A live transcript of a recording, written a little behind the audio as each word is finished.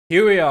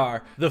Here we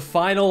are, the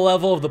final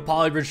level of the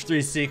Polybridge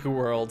 3 Secret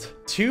World.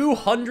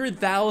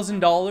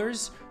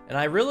 $200,000, and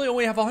I really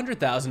only have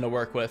 $100,000 to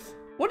work with.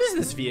 What is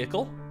this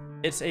vehicle?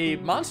 It's a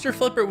monster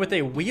flipper with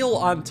a wheel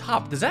on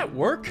top. Does that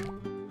work?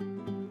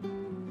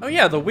 Oh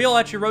yeah, the wheel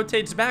actually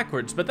rotates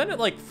backwards, but then it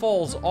like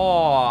falls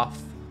off.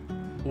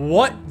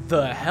 What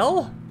the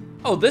hell?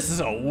 Oh, this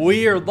is a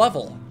weird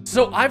level.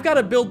 So I've got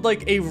to build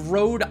like a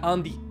road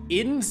on the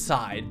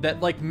inside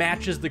that like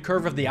matches the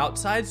curve of the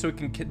outside so it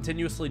can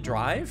continuously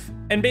drive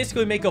and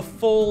basically make a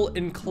full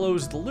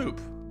enclosed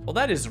loop. Well,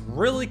 that is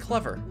really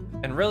clever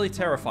and really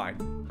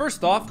terrifying.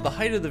 First off, the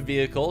height of the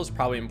vehicle is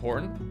probably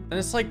important, and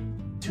it's like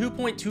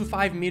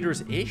 2.25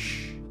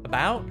 meters-ish,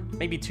 about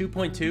maybe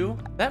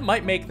 2.2. That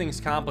might make things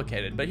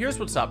complicated, but here's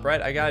what's up,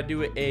 right? I gotta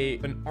do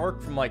an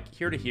arc from like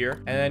here to here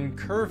and then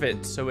curve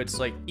it so it's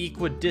like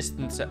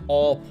equidistant at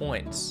all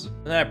points.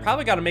 And then I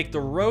probably gotta make the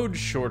road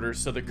shorter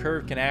so the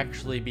curve can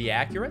actually be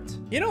accurate.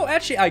 You know,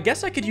 actually, I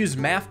guess I could use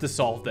math to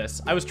solve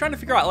this. I was trying to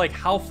figure out like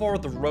how far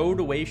the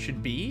road away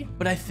should be,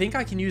 but I think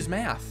I can use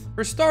math.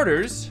 For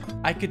starters,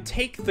 I could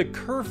take the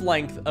curve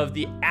length of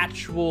the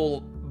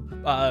actual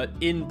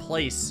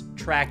in-place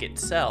track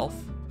itself.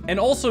 And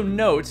also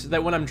note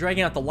that when I'm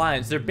dragging out the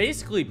lines, they're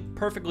basically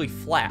perfectly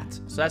flat.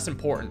 So that's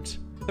important.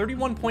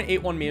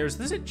 31.81 meters.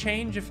 Does it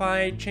change if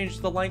I change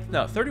the length?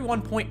 No,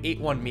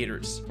 31.81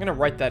 meters. I'm gonna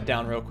write that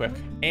down real quick.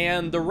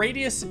 And the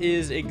radius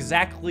is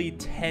exactly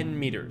 10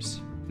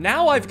 meters.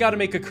 Now I've got to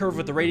make a curve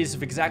with the radius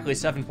of exactly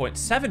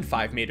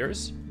 7.75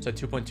 meters. So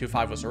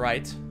 2.25 was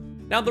right.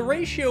 Now the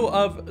ratio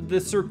of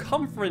the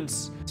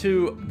circumference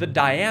to the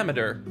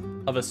diameter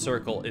of a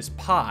circle is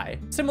pi.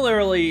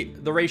 Similarly,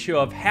 the ratio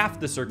of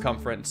half the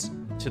circumference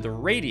to the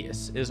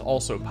radius is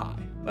also pi.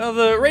 Well,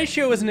 the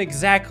ratio isn't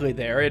exactly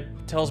there. It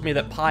tells me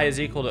that pi is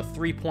equal to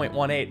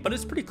 3.18, but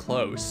it's pretty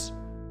close.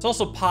 It's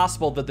also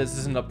possible that this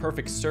isn't a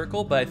perfect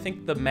circle, but I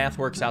think the math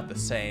works out the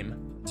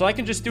same. So I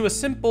can just do a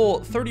simple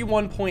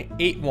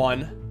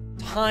 31.81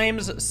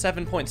 times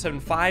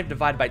 7.75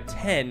 divided by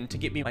 10 to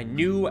get me my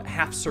new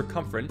half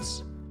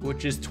circumference,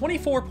 which is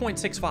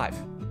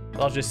 24.65.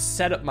 I'll just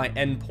set up my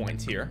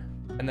endpoint here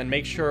and then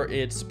make sure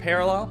it's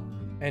parallel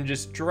and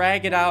just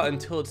drag it out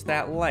until it's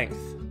that length.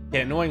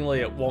 Okay, annoyingly,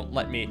 it won't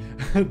let me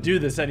do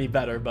this any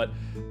better, but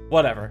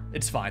whatever,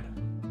 it's fine.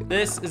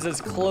 This is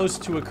as close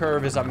to a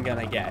curve as I'm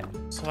gonna get.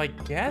 So I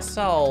guess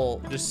I'll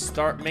just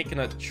start making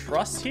a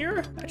truss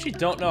here. I actually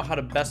don't know how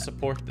to best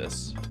support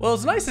this. Well,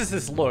 as nice as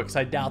this looks,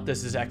 I doubt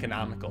this is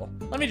economical.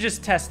 Let me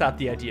just test out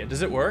the idea.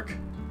 Does it work?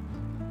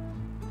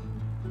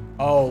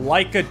 Oh,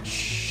 like a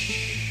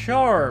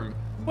charm.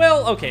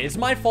 Well, okay, it's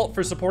my fault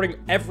for supporting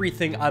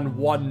everything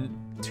on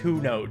two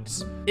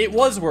nodes. It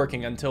was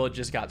working until it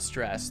just got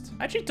stressed.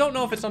 I actually don't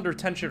know if it's under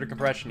tension or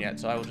compression yet,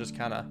 so I will just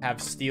kind of have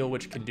steel,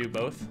 which can do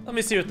both. Let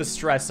me see with the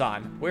stress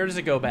on. Where does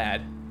it go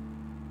bad?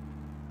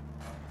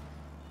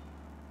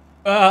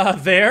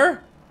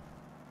 There?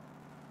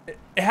 It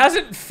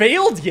hasn't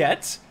failed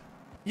yet.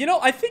 You know,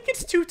 I think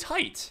it's too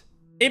tight.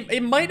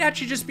 It might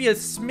actually just be a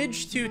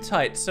smidge too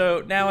tight,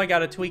 so now I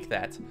gotta tweak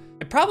that.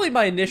 And probably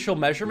my initial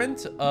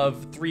measurement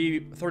of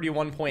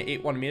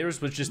 31.81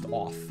 meters was just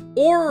off.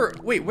 Or,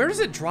 wait, where does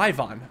it drive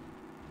on?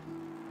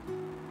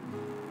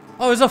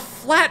 Oh, there's a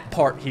flat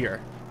part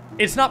here.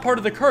 It's not part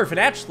of the curve, and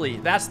actually,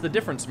 that's the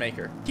difference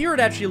maker. Here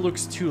it actually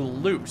looks too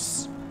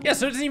loose. Yeah,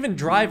 so it doesn't even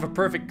drive a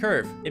perfect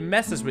curve. It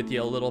messes with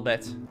you a little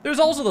bit. There's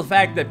also the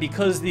fact that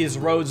because these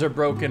roads are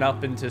broken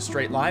up into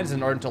straight lines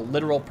in order to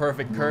literal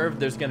perfect curve,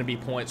 there's gonna be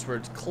points where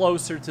it's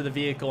closer to the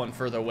vehicle and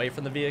further away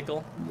from the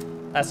vehicle.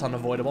 That's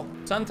unavoidable.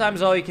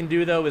 Sometimes all you can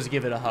do though is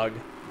give it a hug.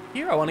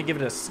 Here, I wanna give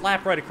it a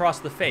slap right across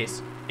the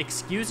face.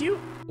 Excuse you?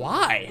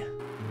 Why?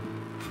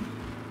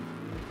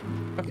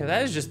 Okay,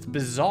 that is just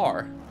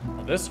bizarre.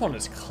 Oh, this one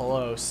is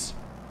close.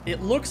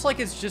 It looks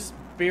like it's just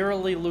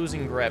barely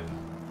losing grip.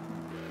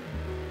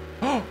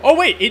 Oh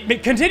wait,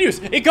 it continues.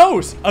 It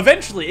goes.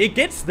 Eventually, it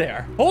gets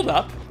there. Hold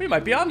up. We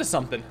might be onto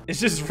something.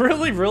 It's just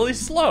really, really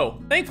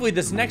slow. Thankfully,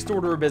 this next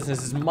order of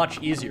business is much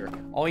easier.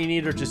 All you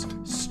need are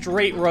just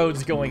straight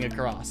roads going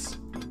across.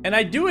 And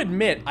I do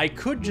admit, I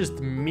could just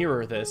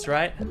mirror this,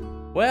 right?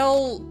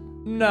 Well,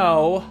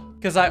 no,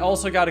 because I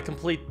also got to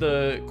complete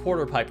the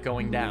quarter pipe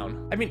going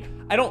down. I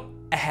mean, I don't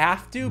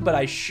have to, but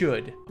I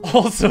should.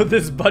 Also,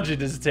 this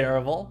budget is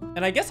terrible.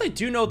 And I guess I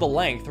do know the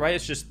length, right?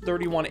 It's just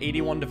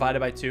 3181 divided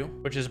by 2,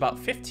 which is about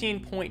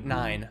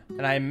 15.9.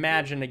 And I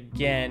imagine,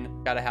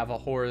 again, gotta have a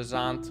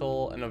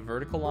horizontal and a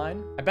vertical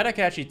line. I bet I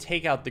could actually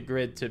take out the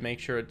grid to make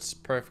sure it's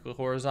perfectly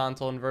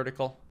horizontal and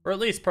vertical. Or at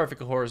least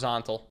perfectly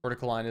horizontal.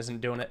 Vertical line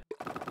isn't doing it.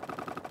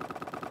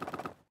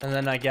 And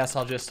then I guess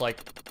I'll just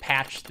like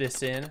patch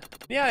this in.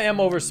 Yeah, I am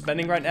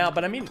overspending right now,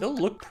 but I mean, it'll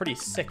look pretty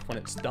sick when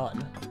it's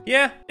done.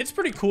 Yeah, it's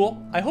pretty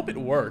cool. I hope it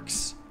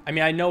works. I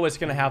mean, I know it's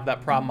gonna have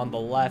that problem on the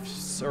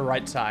left or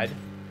right side.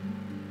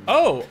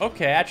 Oh,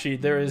 okay, actually,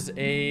 there is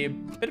a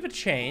bit of a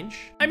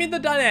change. I mean, the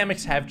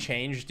dynamics have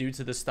changed due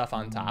to the stuff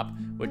on top,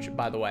 which,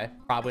 by the way,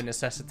 probably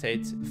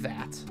necessitates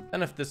that.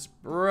 Then if this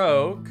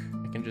broke,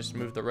 I can just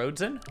move the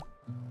roads in.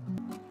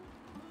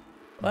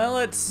 Well,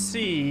 let's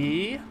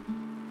see.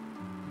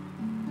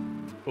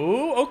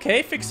 Ooh,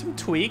 okay, fix some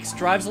tweaks,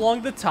 drives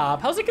along the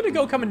top. How's it gonna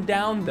go coming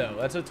down, though?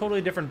 That's a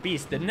totally different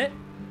beast, isn't it?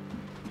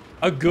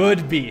 A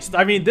good beast.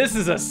 I mean, this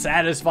is a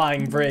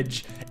satisfying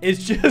bridge.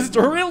 It's just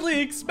really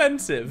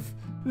expensive.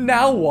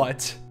 Now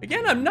what?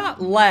 Again, I'm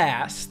not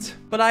last,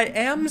 but I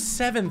am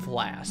 7th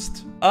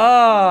last.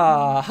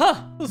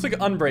 Looks like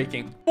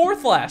unbreaking.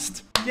 4th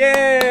last.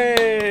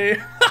 Yay!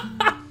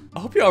 I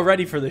hope you're all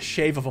ready for the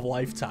shave of a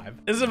lifetime.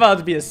 This is about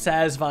to be as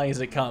satisfying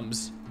as it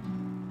comes.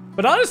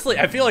 But honestly,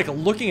 I feel like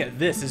looking at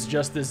this is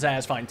just as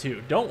satisfying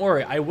too. Don't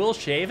worry, I will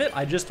shave it.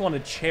 I just want to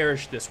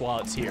cherish this while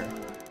it's here.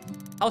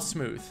 How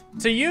smooth.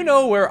 So you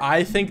know where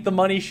I think the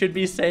money should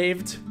be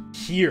saved?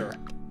 Here.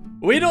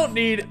 We don't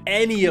need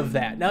any of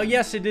that. Now,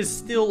 yes, it is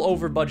still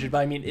over budget, but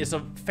I mean, it's a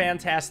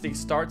fantastic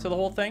start to the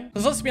whole thing.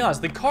 Because let's be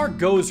honest, the car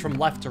goes from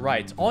left to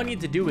right. All I need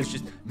to do is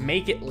just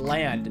make it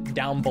land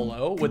down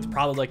below with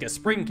probably like a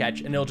spring catch,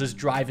 and it'll just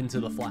drive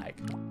into the flag.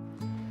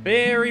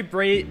 Very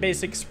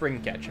basic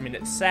spring catch. I mean,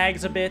 it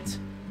sags a bit.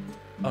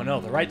 Oh no,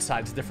 the right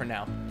side's different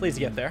now. Please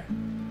get there.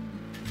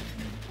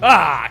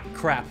 Ah,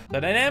 crap.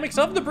 The dynamics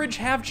of the bridge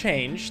have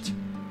changed.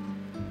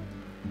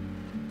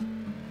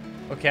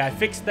 Okay, I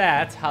fixed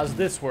that. How's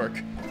this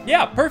work?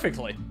 Yeah,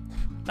 perfectly.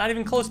 Not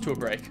even close to a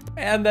break.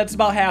 And that's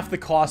about half the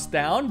cost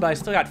down, but I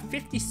still got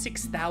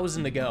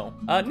 56,000 to go.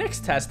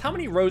 Next test, how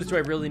many roads do I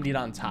really need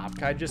on top?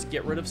 Can I just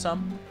get rid of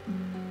some?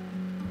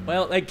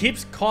 Well, it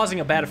keeps causing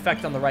a bad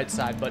effect on the right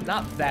side, but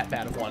not that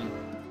bad of one.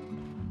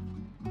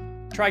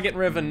 Try getting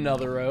rid of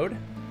another road.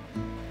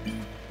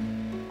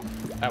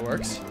 That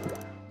works.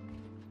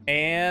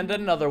 And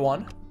another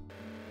one.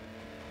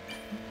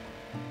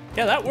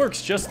 Yeah, that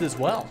works just as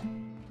well.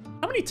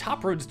 How many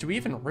top roads do we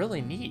even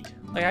really need?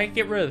 Like, I can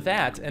get rid of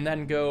that and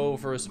then go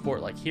for a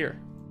sport like here.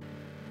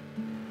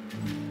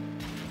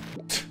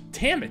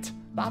 Damn it.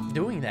 Stop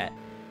doing that.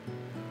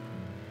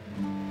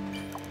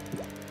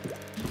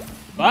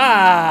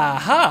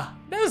 Ah-ha!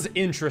 That was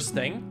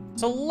interesting.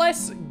 So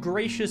less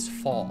gracious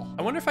fall.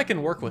 I wonder if I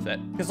can work with it.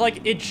 Because,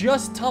 like, it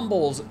just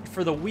tumbles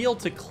for the wheel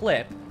to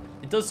clip.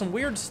 It does some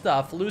weird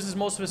stuff, loses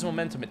most of its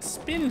momentum. It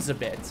spins a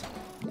bit.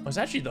 It was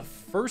actually the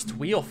first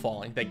wheel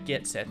falling that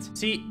gets it.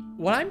 See,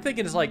 what I'm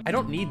thinking is, like, I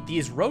don't need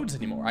these roads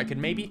anymore. I could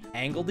maybe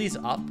angle these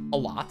up a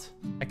lot.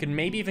 I could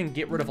maybe even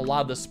get rid of a lot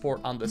of the sport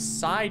on the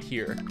side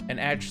here and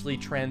actually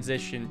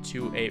transition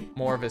to a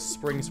more of a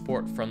spring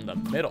sport from the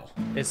middle.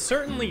 It's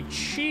certainly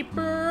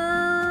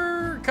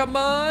cheaper. Come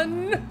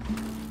on.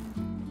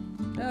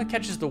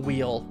 Catches the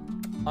wheel.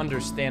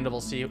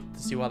 Understandable to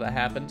see why that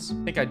happens.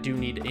 I think I do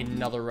need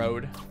another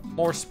road.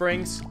 More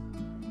springs.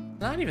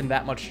 Not even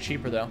that much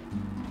cheaper, though.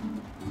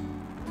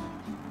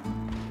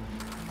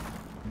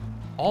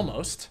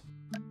 Almost.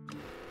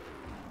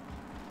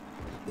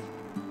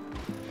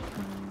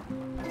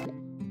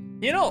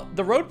 You know,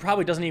 the road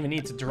probably doesn't even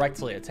need to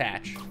directly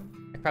attach.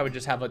 I probably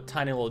just have a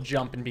tiny little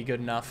jump and be good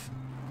enough.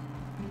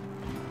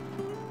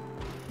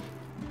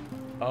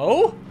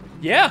 Oh,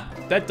 yeah,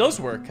 that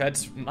does work.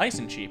 That's nice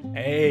and cheap.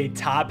 Hey,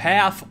 top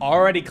half,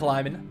 already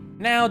climbing.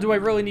 Now, do I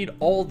really need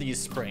all these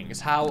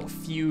springs? How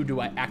few do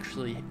I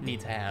actually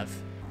need to have?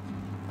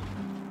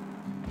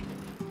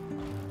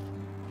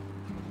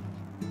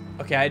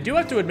 Okay, I do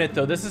have to admit,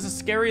 though, this is the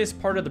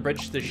scariest part of the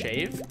bridge to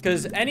shave,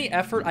 because any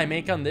effort I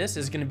make on this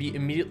is going to be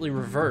immediately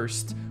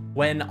reversed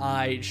when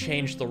I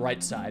change the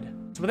right side.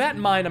 So with that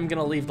in mind, I'm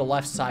going to leave the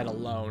left side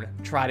alone,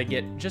 try to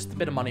get just a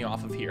bit of money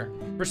off of here.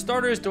 For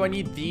starters, do I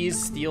need these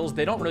steels?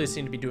 They don't really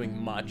seem to be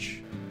doing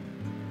much.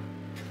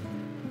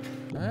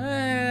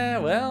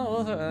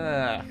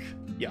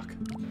 Yuck.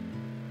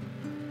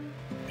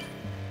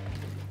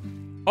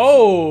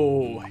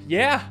 Oh,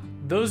 yeah.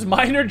 Those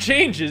minor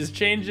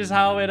changes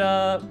how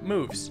it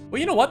moves. Well,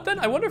 you know what then?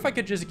 I wonder if I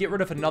could just get rid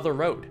of another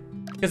road.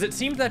 Because it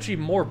seems actually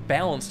more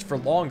balanced for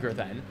longer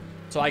then.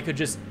 So I could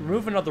just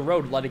remove another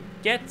road, let it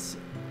get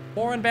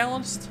more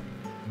unbalanced.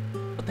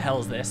 What the hell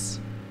is this?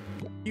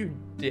 You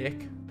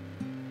dick.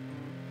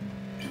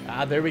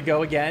 Ah, there we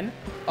go again.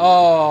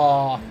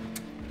 Oh.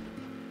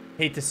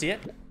 Hate to see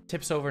it.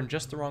 Tips over in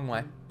just the wrong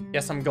way.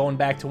 Guess I'm going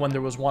back to when there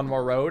was one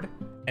more road.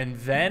 And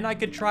then I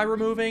could try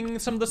removing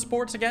some of the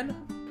sports again.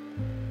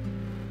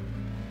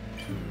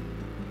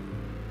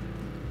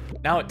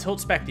 Now it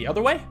tilts back the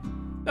other way?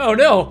 Oh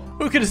no,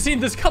 who could have seen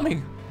this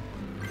coming?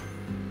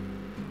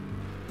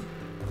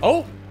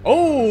 Oh,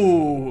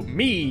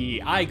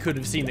 me. I could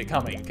have seen it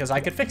coming because I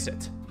could fix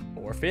it.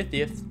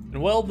 4/50th.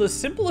 And well, the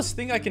simplest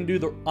thing I can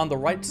do on the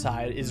right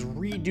side is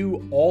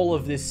redo all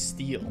of this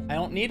steel. I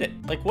don't need it.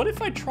 Like, what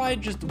if I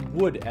tried just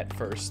wood at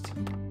first?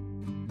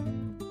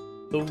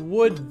 The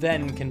wood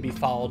then can be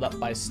followed up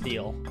by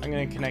steel. I'm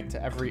gonna connect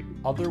to every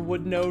other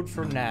wood node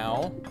for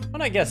now.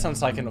 And I guess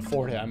since I can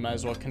afford it, I might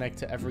as well connect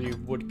to every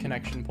wood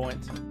connection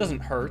point.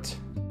 Doesn't hurt.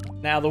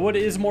 Now, the wood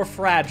is more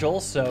fragile,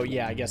 so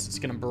yeah, I guess it's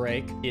gonna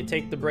break. You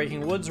take the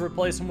breaking woods,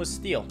 replace them with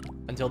steel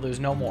until there's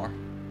no more.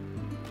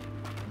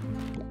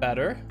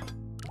 Better.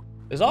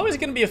 There's always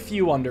gonna be a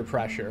few under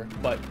pressure,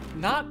 but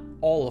not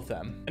all of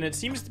them. And it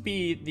seems to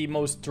be the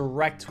most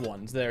direct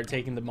ones that are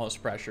taking the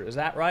most pressure. Is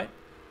that right?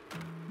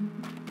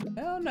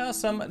 Oh, now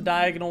some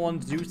diagonal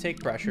ones do take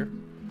pressure.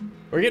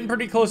 We're getting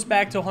pretty close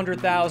back to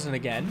 100,000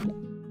 again.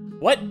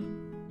 What?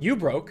 You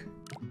broke?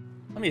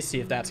 Let me see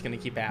if that's going to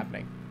keep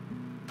happening.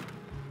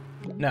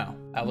 No,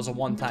 that was a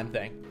one-time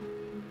thing.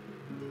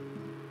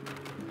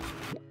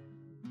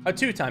 A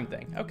two-time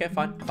thing. Okay,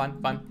 fine,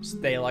 fine, fine.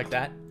 Stay like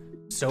that.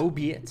 So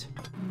be it.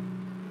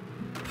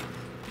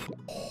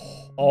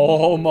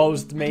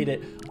 Almost made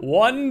it.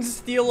 One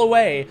steal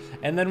away,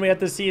 and then we have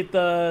to see if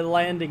the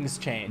landing's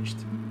changed,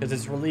 because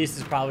its release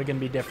is probably going to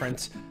be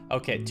different.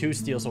 Okay, 2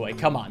 steals away.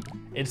 Come on.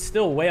 It's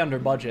still way under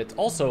budget.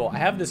 Also, I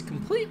have this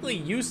completely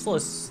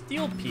useless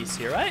steel piece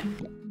here, right?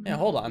 Yeah,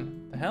 hold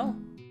on. The hell?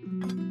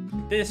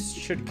 This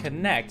should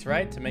connect,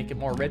 right, to make it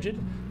more rigid.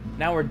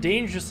 Now we're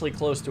dangerously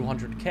close to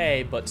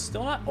 100K, but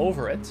still not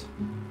over it.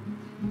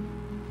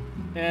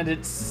 And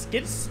it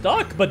gets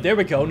stuck, but there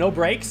we go. No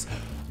brakes.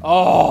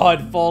 Oh,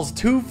 it falls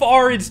too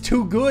far. It's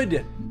too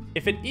good.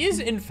 If it is,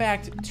 in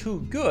fact,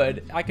 too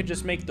good, I could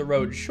just make the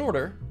road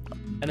shorter,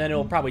 and then it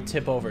will probably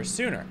tip over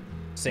sooner,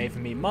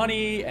 saving me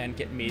money and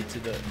getting me to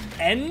the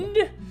end.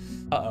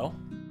 Uh-oh.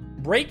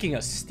 Breaking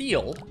a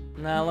steel?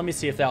 Now, let me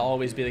see if that'll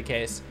always be the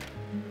case.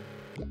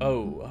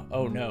 Oh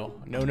no.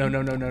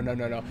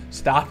 No.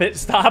 Stop it,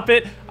 stop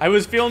it. I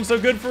was feeling so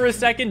good for a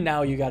second.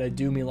 Now you gotta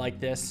do me like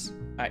this.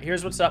 All right,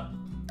 here's what's up.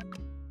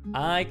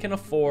 I can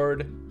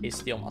afford a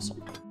steel muscle.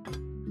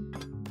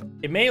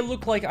 It may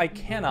look like I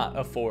cannot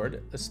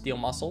afford a steel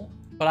muscle,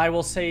 but I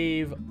will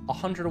save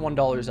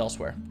 $101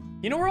 elsewhere.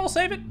 You know where I'll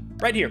save it?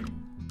 Right here.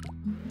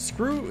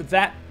 Screw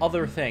that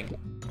other thing.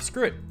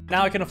 Screw it.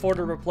 Now I can afford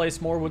to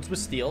replace more woods with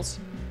steels,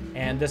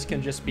 and this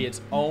can just be its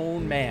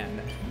own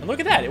man. And look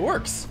at that, it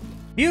works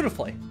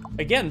beautifully.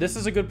 Again, this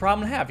is a good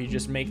problem to have. You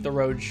just make the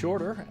road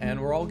shorter, and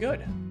we're all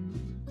good.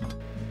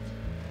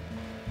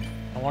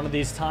 And one of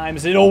these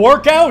times, it'll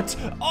work out.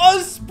 A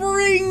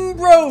spring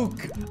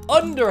broke.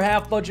 Under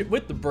half budget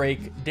with the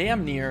brake.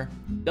 Damn near.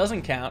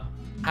 Doesn't count.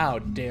 How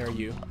dare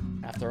you?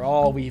 After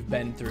all we've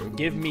been through,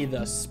 give me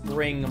the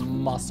spring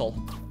muscle.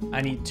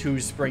 I need 2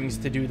 springs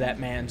to do that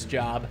man's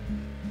job.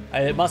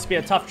 It must be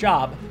a tough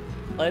job.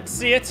 Let's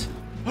see it.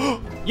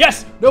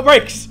 Yes, no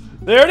brakes.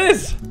 There it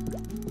is.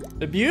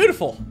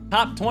 Beautiful.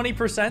 Top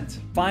 20%.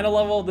 Final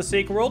level of the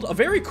Sacred World. A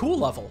very cool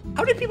level.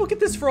 How did people get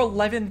this for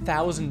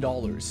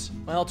 $11,000?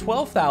 Well,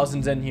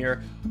 12,000's in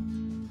here.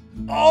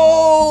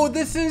 Oh,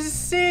 this is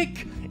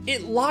sick.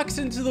 It locks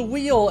into the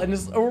wheel and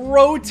is a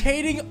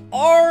rotating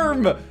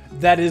arm.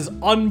 That is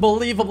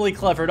unbelievably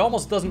clever. It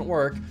almost doesn't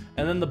work.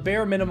 And then the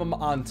bare minimum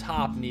on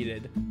top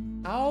needed.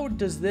 How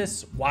does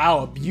this...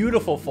 Wow, a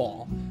beautiful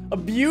fall. A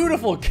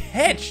beautiful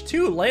catch,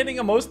 too. Landing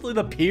on mostly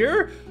the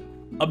pier.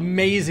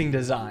 Amazing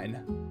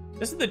design.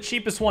 This is the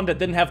cheapest one that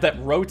didn't have that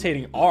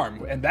rotating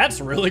arm. And that's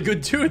really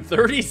good, too.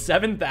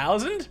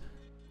 37,000?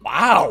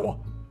 Wow.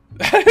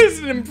 That is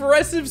an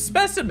impressive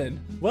specimen.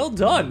 Well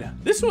done.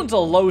 This one's a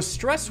low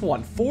stress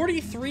one.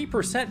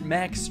 43%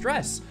 max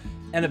stress.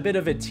 And a bit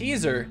of a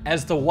teaser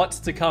as to what's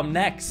to come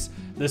next.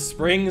 The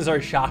springs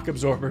are shock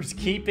absorbers,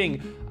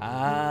 keeping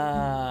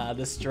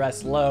the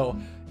stress low.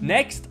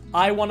 Next,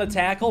 I want to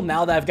tackle,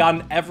 now that I've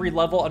gotten every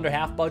level under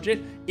half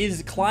budget,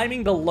 is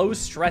climbing the low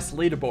stress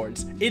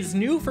leaderboards. It's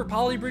new for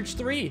Polybridge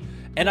 3,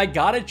 and I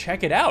gotta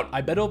check it out. I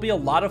bet it'll be a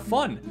lot of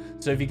fun.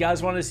 So if you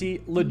guys want to see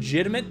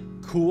legitimate,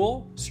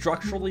 cool,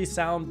 structurally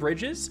sound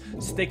bridges,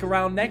 stick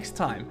around next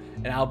time,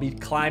 and I'll be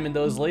climbing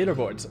those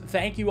leaderboards.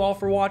 Thank you all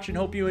for watching.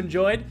 Hope you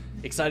enjoyed.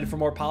 Excited for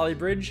more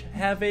Polybridge.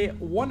 Have a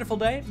wonderful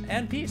day,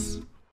 and peace.